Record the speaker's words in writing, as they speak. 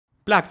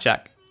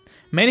Blackjack.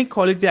 Many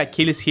call it the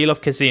Achilles heel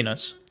of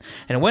casinos.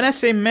 And when I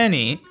say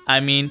many, I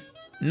mean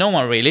no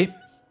one really,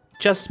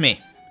 just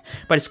me.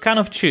 But it's kind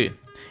of true.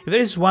 If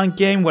there is one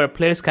game where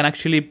players can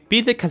actually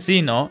beat the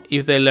casino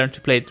if they learn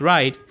to play it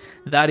right,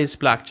 that is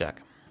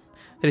Blackjack.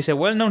 There is a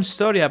well-known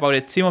story about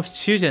a team of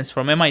students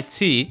from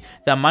MIT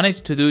that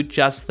managed to do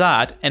just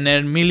that and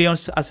earn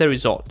millions as a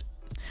result.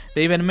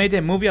 They even made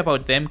a movie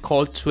about them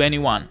called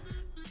 21.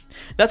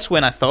 That's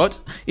when I thought,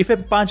 if a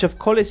bunch of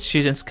college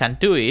students can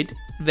do it,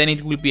 then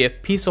it will be a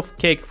piece of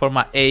cake for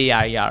my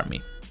AI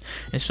army.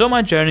 And so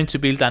my journey to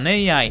build an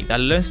AI that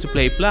learns to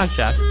play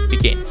Blackjack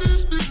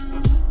begins.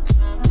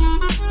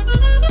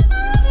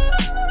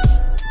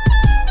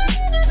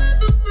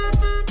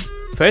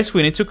 First,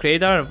 we need to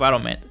create our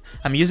environment.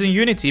 I'm using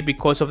Unity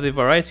because of the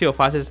variety of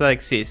assets that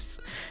exists.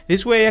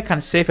 This way I can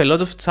save a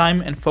lot of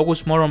time and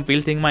focus more on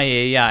building my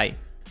AI.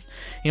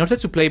 In order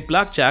to play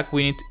Blackjack,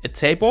 we need a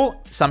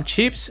table, some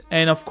chips,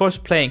 and of course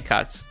playing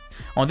cards.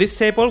 On this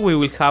table we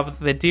will have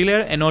the dealer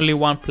and only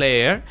one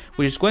player,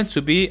 which is going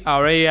to be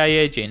our AI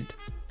agent.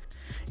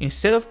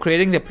 Instead of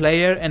creating the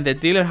player and the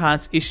dealer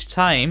hands each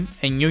time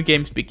a new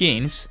game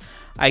begins,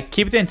 I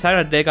keep the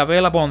entire deck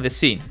available on the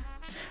scene.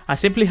 I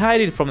simply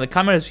hide it from the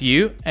camera's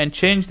view and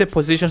change the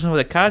positions of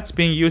the cards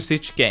being used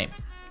each game.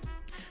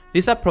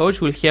 This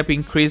approach will help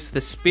increase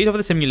the speed of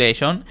the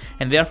simulation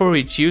and therefore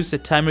reduce the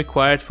time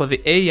required for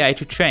the AI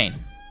to train.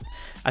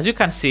 As you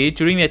can see,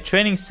 during the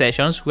training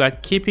sessions we are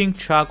keeping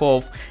track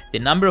of the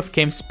number of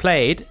games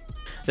played,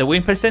 the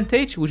win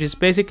percentage, which is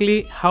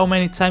basically how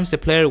many times the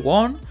player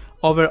won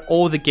over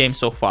all the games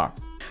so far,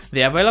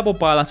 the available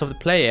balance of the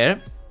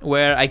player,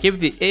 where I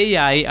give the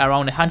AI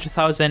around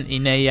 100,000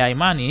 in AI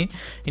money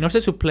in order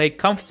to play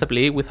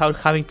comfortably without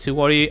having to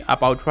worry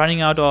about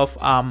running out of,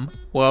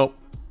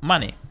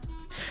 money.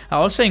 I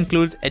also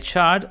include a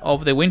chart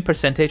of the win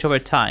percentage over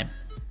time.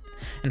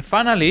 And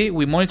finally,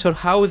 we monitor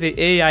how the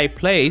AI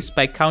plays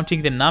by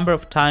counting the number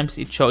of times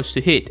it chose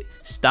to hit,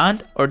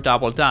 stand or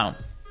double down.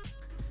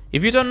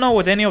 If you don't know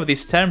what any of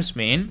these terms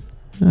mean,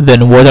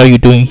 then what are you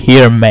doing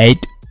here,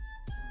 mate?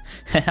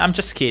 I'm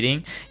just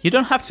kidding, you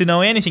don't have to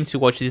know anything to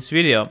watch this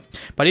video,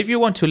 but if you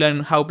want to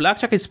learn how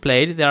Blackjack is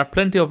played, there are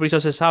plenty of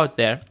resources out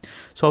there,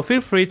 so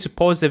feel free to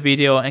pause the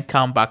video and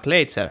come back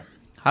later.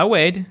 I'll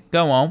wait,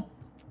 go on.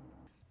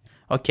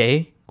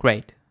 Okay,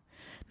 great.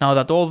 Now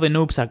that all the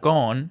noobs are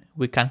gone,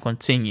 we can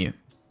continue.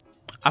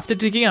 After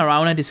digging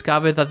around, I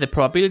discovered that the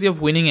probability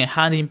of winning a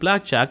hand in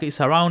Blackjack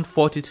is around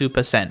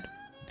 42%.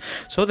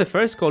 So the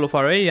first goal of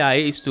our AI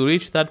is to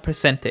reach that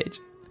percentage.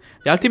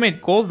 The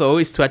ultimate goal though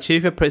is to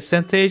achieve a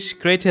percentage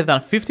greater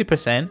than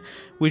 50%,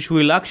 which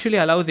will actually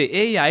allow the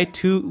AI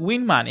to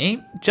win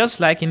money,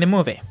 just like in the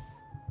movie.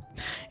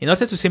 In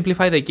order to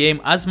simplify the game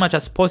as much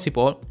as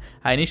possible,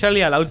 I initially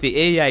allowed the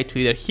AI to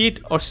either hit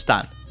or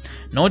stand.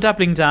 No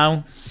doubling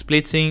down,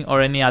 splitting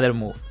or any other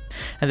move.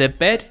 And the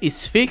bet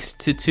is fixed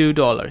to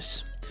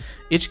 $2.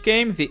 Each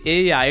game the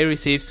AI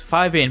receives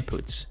 5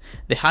 inputs: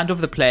 the hand of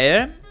the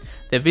player,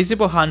 the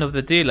visible hand of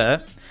the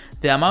dealer,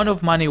 the amount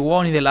of money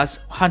won in the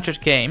last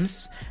 100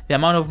 games, the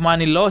amount of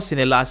money lost in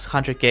the last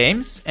 100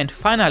 games, and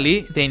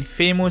finally the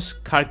infamous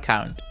card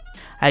count.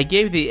 I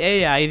gave the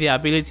AI the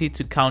ability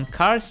to count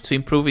cards to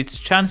improve its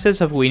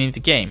chances of winning the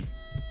game.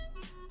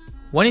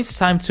 When it's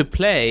time to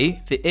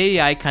play, the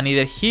AI can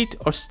either hit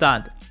or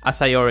stand.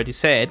 As I already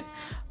said,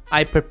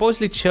 I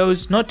purposely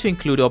chose not to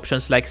include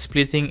options like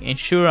splitting,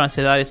 insurance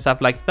and other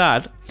stuff like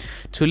that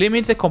to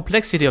limit the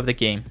complexity of the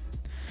game.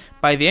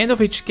 By the end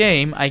of each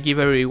game, I give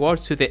a reward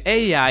to the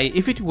AI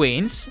if it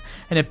wins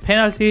and a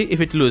penalty if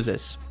it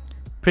loses.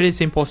 Pretty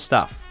simple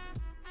stuff.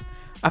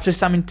 After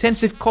some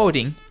intensive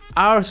coding,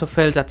 hours of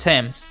failed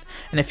attempts,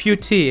 and a few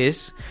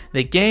tears,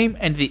 the game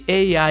and the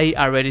AI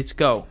are ready to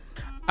go.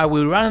 I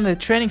will run the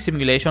training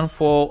simulation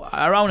for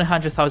around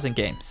 100,000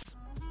 games.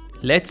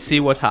 Let's see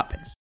what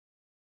happens.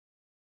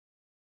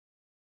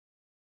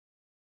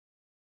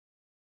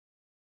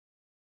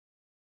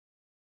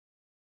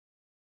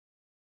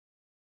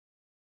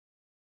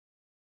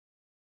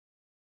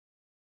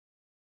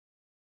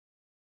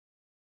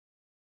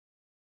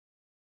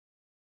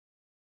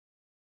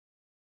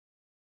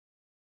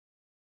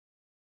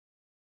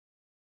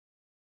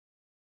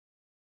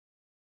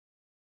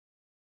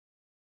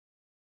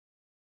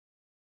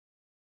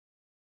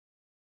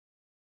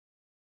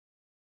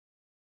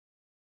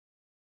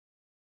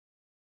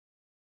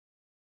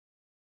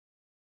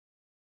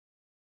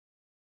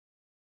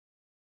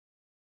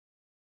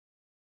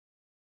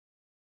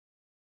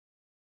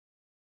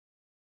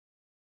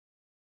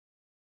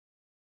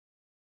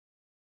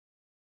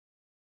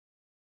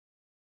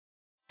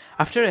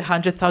 After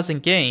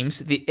 100,000 games,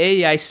 the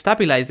AI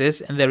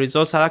stabilizes and the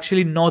results are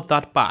actually not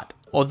that bad.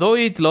 Although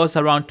it lost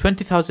around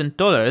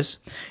 $20,000,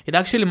 it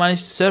actually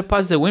managed to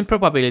surpass the win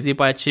probability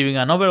by achieving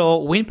an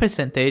overall win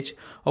percentage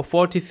of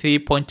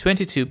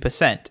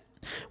 43.22%,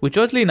 which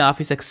oddly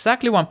enough is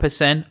exactly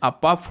 1%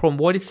 above from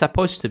what it's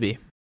supposed to be.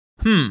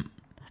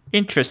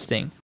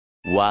 Interesting.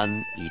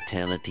 One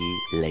eternity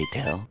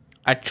later.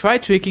 I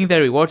tried tweaking the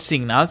reward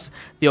signals,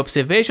 the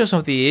observations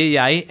of the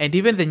AI, and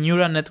even the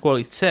neural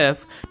network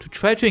itself to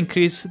try to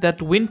increase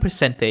that win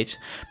percentage,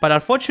 but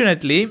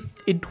unfortunately,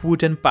 it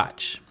wouldn't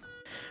budge.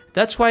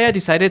 That's why I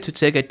decided to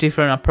take a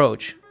different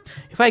approach.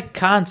 If I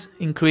can't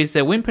increase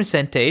the win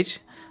percentage,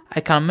 I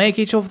can make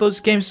each of those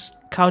games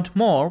count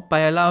more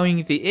by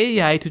allowing the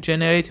AI to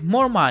generate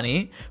more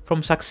money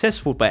from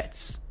successful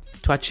bets.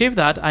 To achieve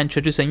that, I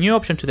introduced a new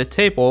option to the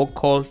table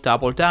called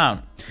Double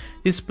Down.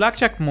 This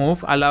blackjack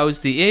move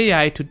allows the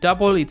AI to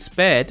double its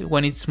bet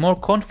when it's more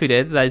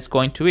confident that it's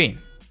going to win.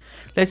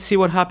 Let's see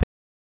what happens.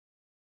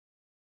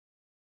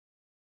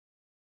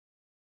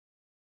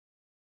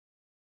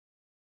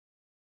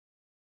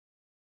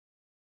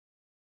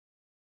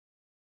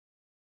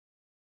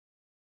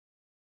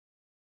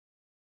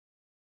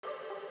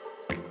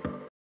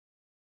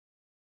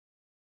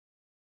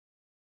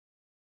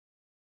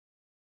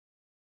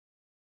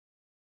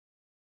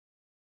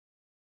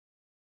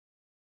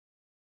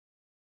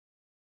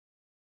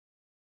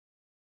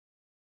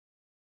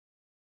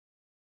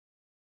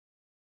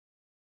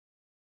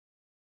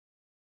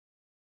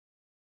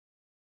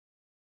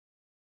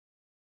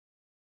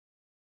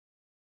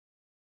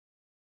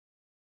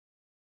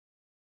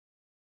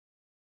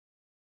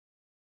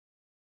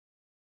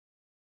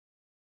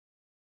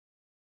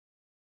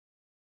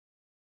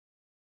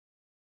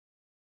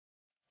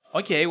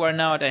 Okay, we're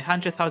now at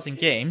 100,000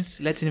 games.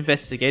 Let's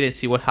investigate and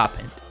see what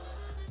happened.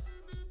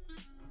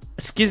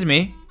 Excuse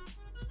me?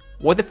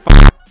 What the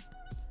fuck?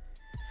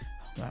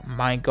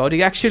 My god,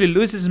 he actually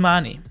loses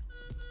money.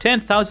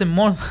 10,000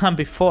 more than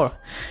before,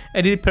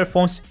 and it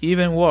performs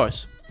even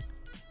worse.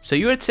 So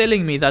you're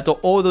telling me that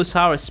all those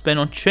hours spent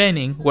on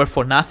training were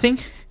for nothing?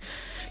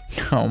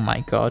 Oh my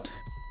god.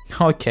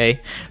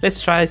 Okay,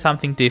 let's try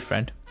something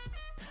different.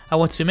 I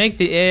want to make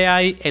the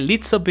AI a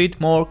little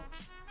bit more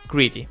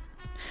greedy.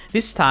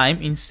 This time,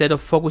 instead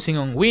of focusing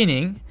on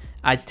winning,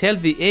 I tell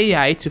the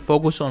AI to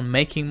focus on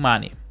making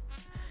money.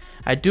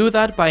 I do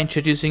that by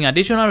introducing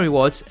additional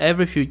rewards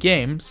every few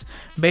games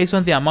based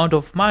on the amount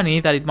of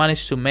money that it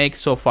managed to make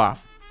so far.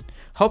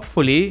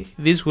 Hopefully,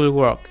 this will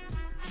work.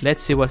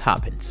 Let's see what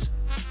happens.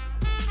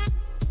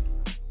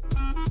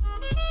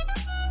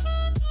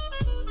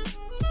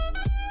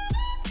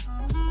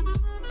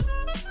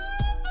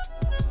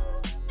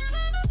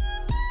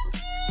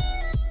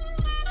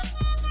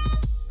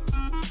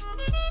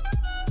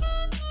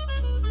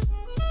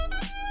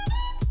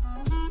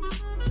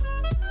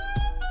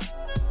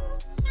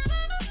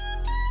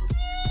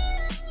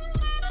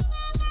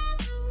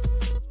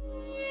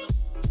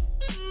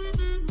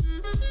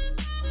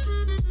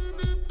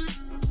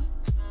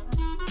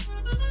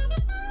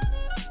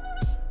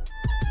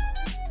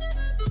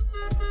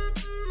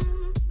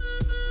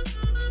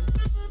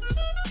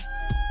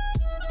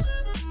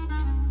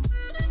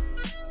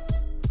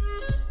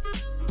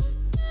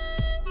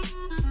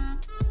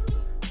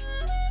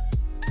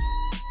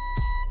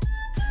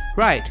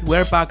 Right,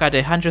 we're back at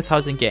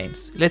 100,000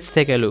 games. Let's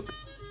take a look.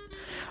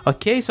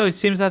 Okay, so it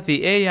seems that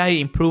the AI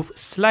improved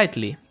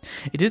slightly.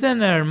 It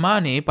didn't earn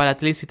money, but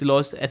at least it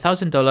lost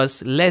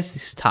 $1,000 less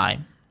this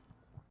time.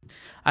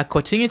 I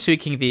continued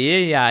tweaking the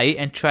AI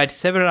and tried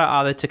several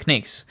other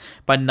techniques,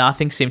 but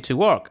nothing seemed to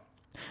work.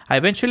 I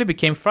eventually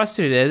became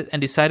frustrated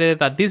and decided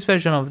that this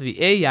version of the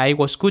AI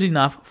was good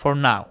enough for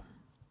now.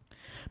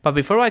 But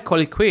before I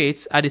call it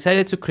quits, I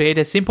decided to create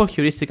a simple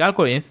heuristic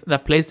algorithm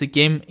that plays the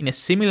game in a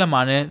similar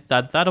manner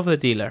than that of the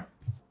dealer.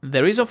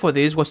 The reason for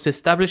this was to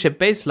establish a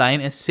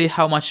baseline and see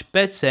how much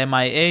better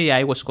my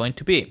AI was going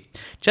to be,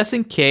 just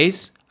in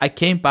case I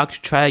came back to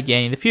try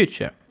again in the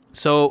future.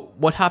 So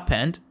what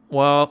happened?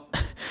 Well,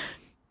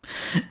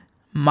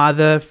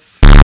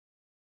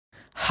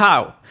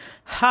 How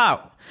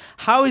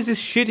is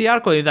this shitty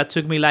algorithm that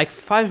took me like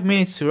 5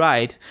 minutes to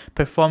write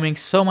performing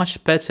so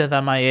much better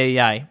than my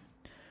AI?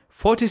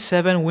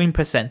 47 win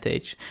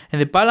percentage,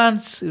 and the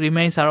balance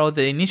remains around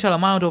the initial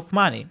amount of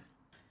money.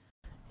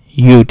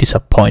 You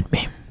disappoint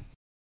me.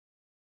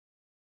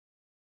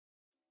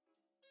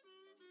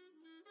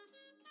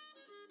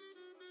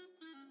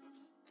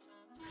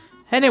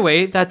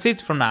 Anyway, that's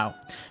it for now.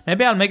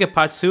 Maybe I'll make a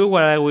part 2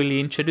 where I will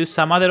introduce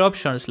some other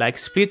options like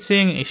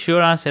splitting,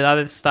 insurance and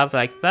other stuff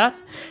like that,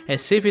 and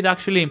see if it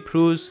actually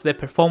improves the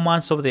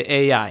performance of the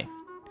AI.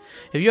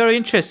 If you are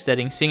interested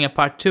in seeing a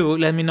part 2,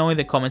 let me know in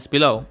the comments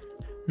below.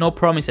 No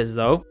promises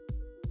though.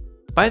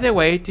 By the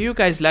way, do you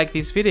guys like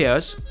these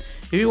videos?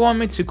 If you want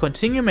me to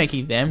continue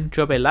making them,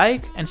 drop a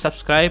like and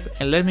subscribe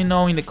and let me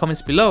know in the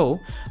comments below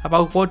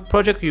about what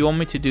project you want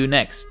me to do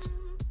next.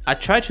 I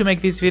try to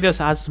make these videos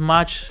as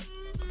much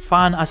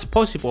fun as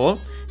possible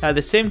and at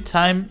the same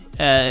time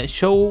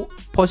show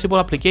possible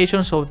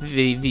applications of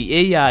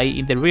the AI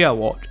in the real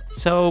world.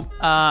 So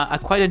I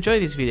quite enjoy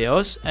these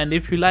videos, and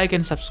if you like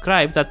and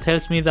subscribe, that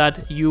tells me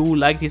that you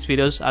like these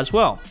videos as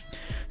well.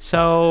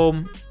 So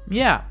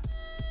yeah,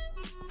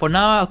 for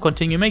now I'll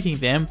continue making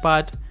them,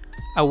 but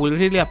I will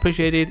really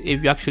appreciate it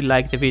if you actually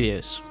like the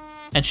videos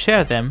and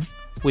share them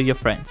with your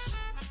friends.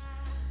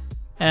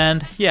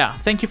 And yeah,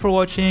 thank you for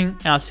watching,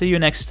 and I'll see you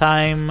next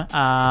time.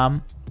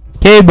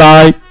 Okay,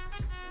 bye.